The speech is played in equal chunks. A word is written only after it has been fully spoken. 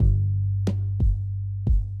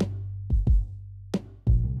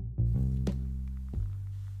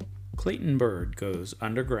Clayton Byrd Goes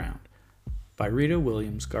Underground by Rita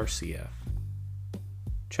Williams Garcia.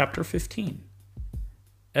 Chapter 15.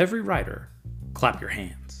 Every writer, clap your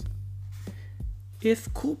hands.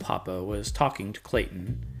 If Cool Papa was talking to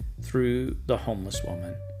Clayton through the homeless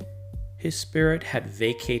woman, his spirit had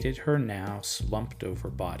vacated her now slumped-over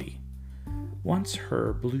body. Once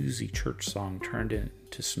her bluesy church song turned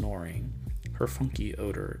into snoring, her funky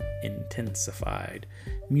odor intensified,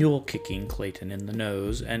 mule-kicking Clayton in the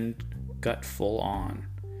nose and gut full on.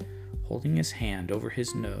 Holding his hand over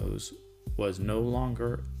his nose was no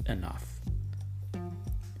longer enough.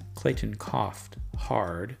 Clayton coughed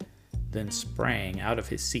hard, then sprang out of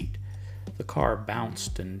his seat. The car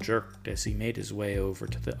bounced and jerked as he made his way over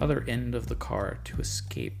to the other end of the car to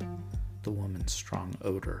escape the woman's strong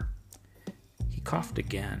odor. He coughed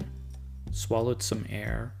again, swallowed some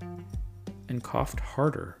air, and coughed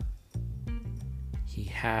harder. He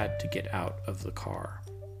had to get out of the car.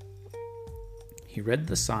 He read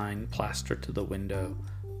the sign plastered to the window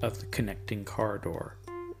of the connecting car door.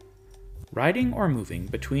 Riding or moving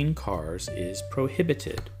between cars is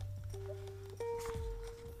prohibited.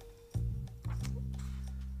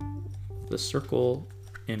 The circled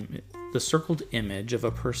image of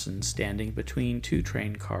a person standing between two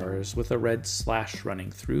train cars with a red slash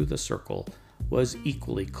running through the circle was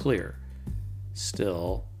equally clear.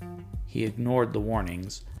 Still, he ignored the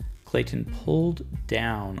warnings. Clayton pulled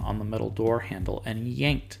down on the metal door handle and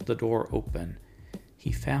yanked the door open.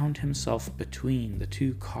 He found himself between the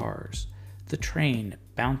two cars, the train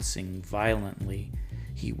bouncing violently.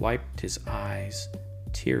 He wiped his eyes,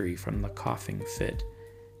 teary from the coughing fit,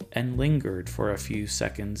 and lingered for a few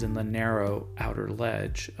seconds in the narrow outer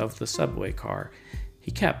ledge of the subway car.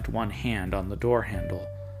 He kept one hand on the door handle,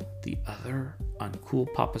 the other on Cool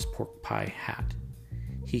Papa's pork pie hat.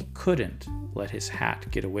 He couldn't let his hat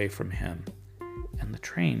get away from him, and the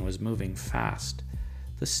train was moving fast.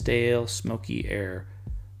 The stale, smoky air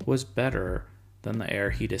was better than the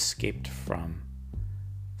air he'd escaped from.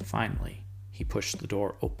 Finally, he pushed the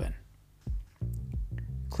door open.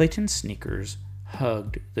 Clayton's sneakers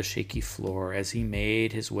hugged the shaky floor as he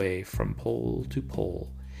made his way from pole to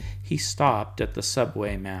pole. He stopped at the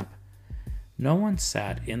subway map. No one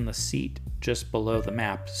sat in the seat just below the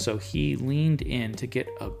map, so he leaned in to get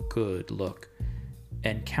a good look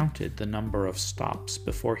and counted the number of stops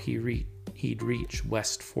before he'd reach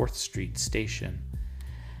West 4th Street Station.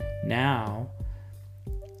 Now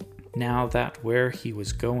that where he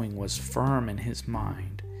was going was firm in his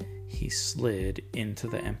mind, he slid into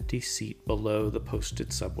the empty seat below the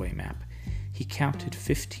posted subway map. He counted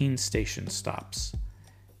 15 station stops.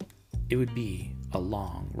 It would be a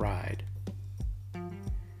long ride.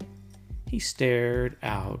 He stared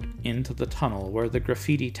out into the tunnel where the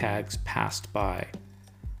graffiti tags passed by.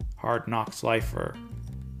 Hard Knocks Lifer,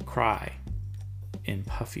 Cry, in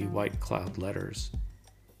puffy white cloud letters.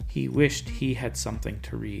 He wished he had something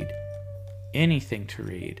to read. Anything to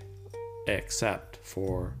read, except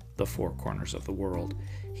for the four corners of the world.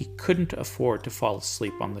 He couldn't afford to fall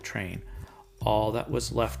asleep on the train. All that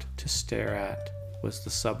was left to stare at was the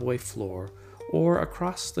subway floor, or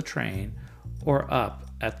across the train, or up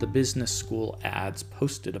at the business school ads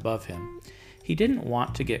posted above him. He didn't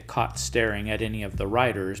want to get caught staring at any of the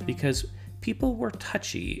riders because people were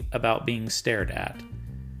touchy about being stared at.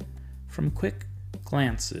 From quick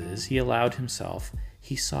glances he allowed himself,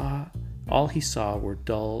 all he saw were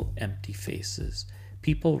dull, empty faces,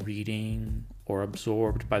 people reading or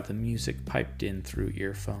absorbed by the music piped in through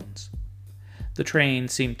earphones. The train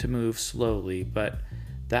seemed to move slowly, but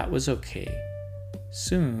that was okay.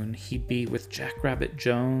 Soon he'd be with Jackrabbit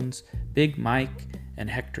Jones, Big Mike, and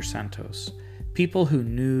Hector Santos, people who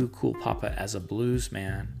knew Cool Papa as a blues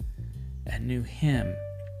man and knew him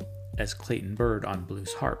as Clayton Byrd on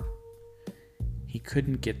blues harp. He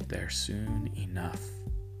couldn't get there soon enough.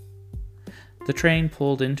 The train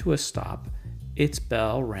pulled into a stop. Its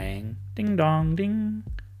bell rang, ding-dong, ding,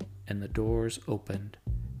 and the doors opened.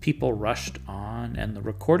 People rushed on, and the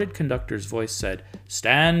recorded conductor's voice said,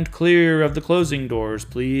 "Stand clear of the closing doors,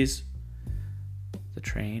 please." The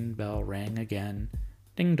train bell rang again,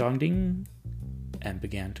 ding-dong, ding, and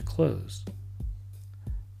began to close.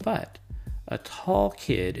 But a tall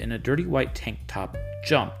kid in a dirty white tank top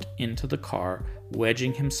jumped into the car,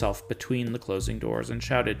 wedging himself between the closing doors, and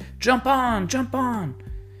shouted, "Jump on! Jump on!"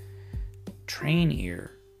 Train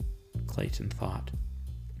ear, Clayton thought.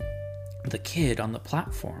 The kid on the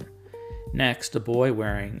platform. Next, a boy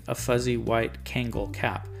wearing a fuzzy white Kangol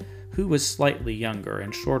cap, who was slightly younger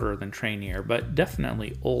and shorter than Train Ear, but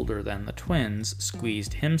definitely older than the twins,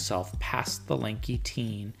 squeezed himself past the lanky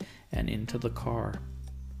teen and into the car.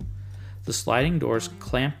 The sliding doors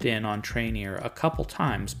clamped in on Train Ear a couple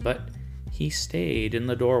times, but he stayed in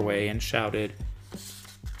the doorway and shouted,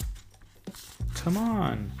 "Come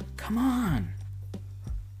on, come on,"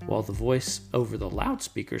 while the voice over the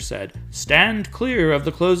loudspeaker said, "Stand clear of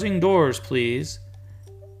the closing doors, please,"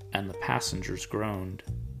 and the passengers groaned.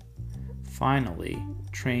 Finally,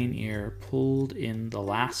 Train Ear pulled in the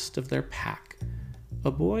last of their pack,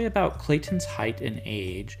 a boy about Clayton's height and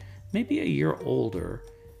age, maybe a year older,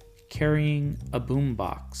 carrying a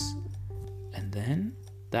boombox, and then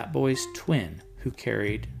that boy's twin, who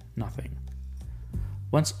carried nothing.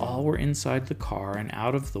 Once all were inside the car and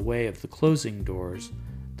out of the way of the closing doors,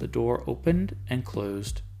 the door opened and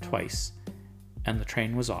closed twice, and the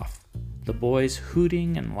train was off, the boys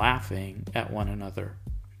hooting and laughing at one another.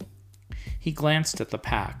 He glanced at the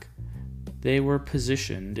pack. They were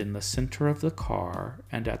positioned in the center of the car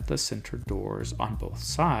and at the center doors on both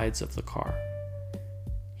sides of the car.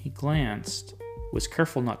 He glanced, was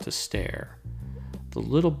careful not to stare. The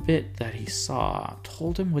little bit that he saw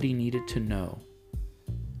told him what he needed to know.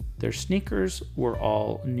 Their sneakers were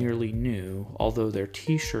all nearly new, although their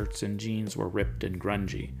t-shirts and jeans were ripped and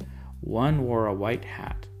grungy. One wore a white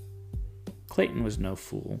hat. Clayton was no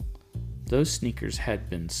fool. Those sneakers had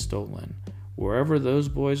been stolen. Wherever those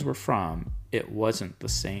boys were from, it wasn't the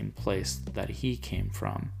same place that he came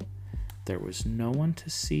from. There was no one to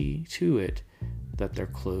see to it that their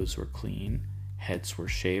clothes were clean, heads were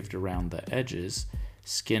shaved around the edges,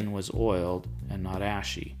 skin was oiled and not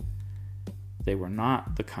ashy. They were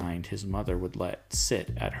not the kind his mother would let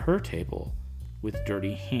sit at her table with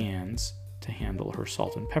dirty hands to handle her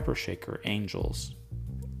salt and pepper shaker angels.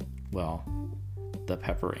 Well, the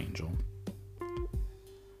pepper angel.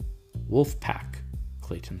 Wolf pack,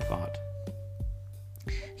 Clayton thought.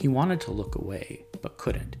 He wanted to look away, but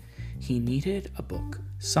couldn't. He needed a book,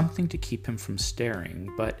 something to keep him from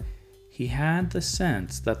staring, but he had the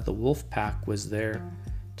sense that the wolf pack was there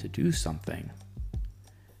to do something.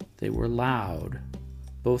 They were loud,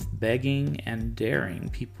 both begging and daring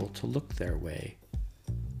people to look their way.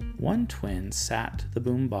 One twin sat the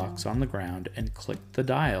boombox on the ground and clicked the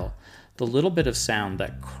dial. The little bit of sound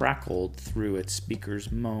that crackled through its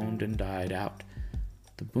speakers moaned and died out.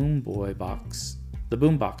 The boombox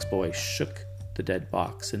boy shook the dead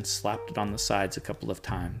box and slapped it on the sides a couple of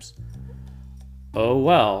times. "Oh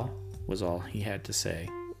well," was all he had to say.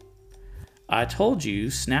 "I told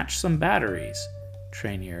you, snatch some batteries,"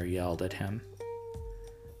 Train Ear yelled at him.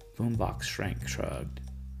 Boombox shrugged.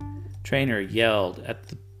 Train Ear yelled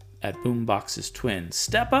at Boombox's twin,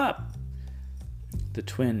 "Step up!" The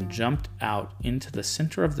twin jumped out into the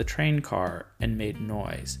center of the train car and made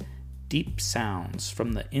noise, deep sounds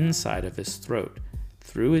from the inside of his throat,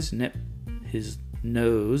 through his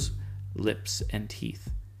nose, lips, and teeth.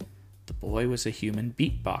 The boy was a human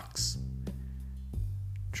beatbox.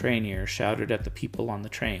 Train Ear shouted at the people on the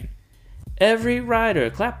train, "Every rider,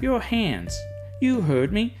 clap your hands. You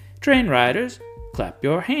heard me. Train riders, clap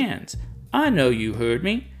your hands. I know you heard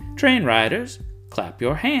me. Train riders, clap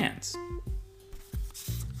your hands."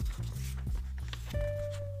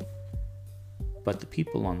 But the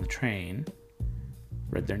people on the train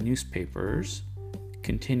read their newspapers,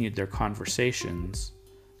 continued their conversations,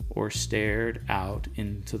 or stared out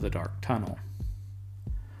into the dark tunnel.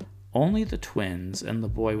 Only the twins and the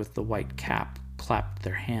boy with the white cap clapped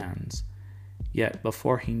their hands, yet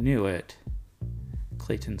before he knew it,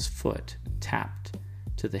 Clayton's foot tapped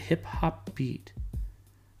to the hip-hop beat,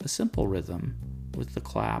 a simple rhythm with the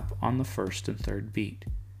clap on the first and third beat.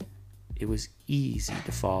 It was easy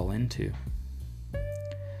to fall into.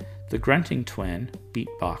 The grunting twin,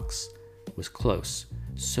 beatbox, was close,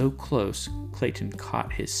 so close Clayton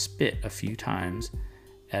caught his spit a few times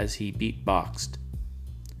as he beatboxed.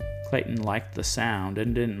 Clayton liked the sound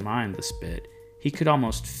and didn't mind the spit. He could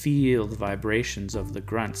almost feel the vibrations of the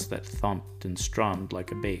grunts that thumped and strummed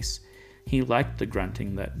like a bass. He liked the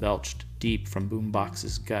grunting that belched deep from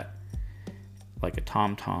Boombox's gut like a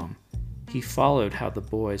tom-tom. He followed how the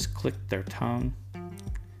boy clicked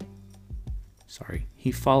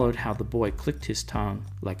his tongue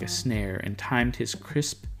like a snare and timed his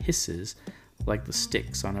crisp hisses like the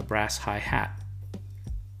sticks on a brass hi-hat.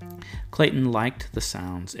 Clayton liked the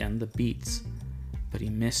sounds and the beats, but he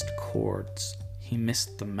missed chords. He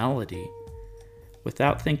missed the melody.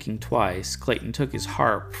 Without thinking twice, Clayton took his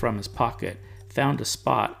harp from his pocket, found a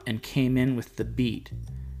spot, and came in with the beat,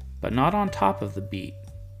 but not on top of the beat.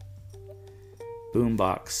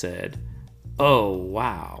 Boombox said, "Oh,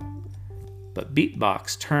 wow." But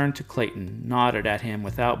Beatbox turned to Clayton, nodded at him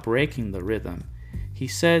without breaking the rhythm. He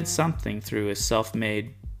said something through his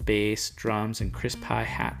self-made bass, drums, and crisp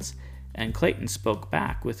hi-hats, and Clayton spoke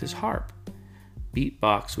back with his harp.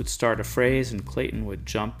 Beatbox would start a phrase and Clayton would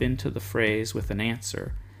jump into the phrase with an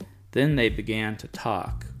answer. Then they began to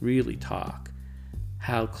talk, really talk.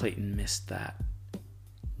 How Clayton missed that.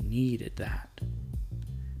 Needed that.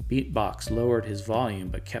 Beatbox lowered his volume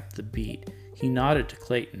but kept the beat. He nodded to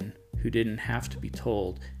Clayton, who didn't have to be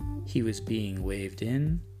told he was being waved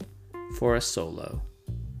in for a solo.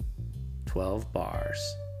 12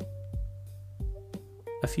 bars.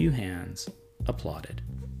 A few hands applauded.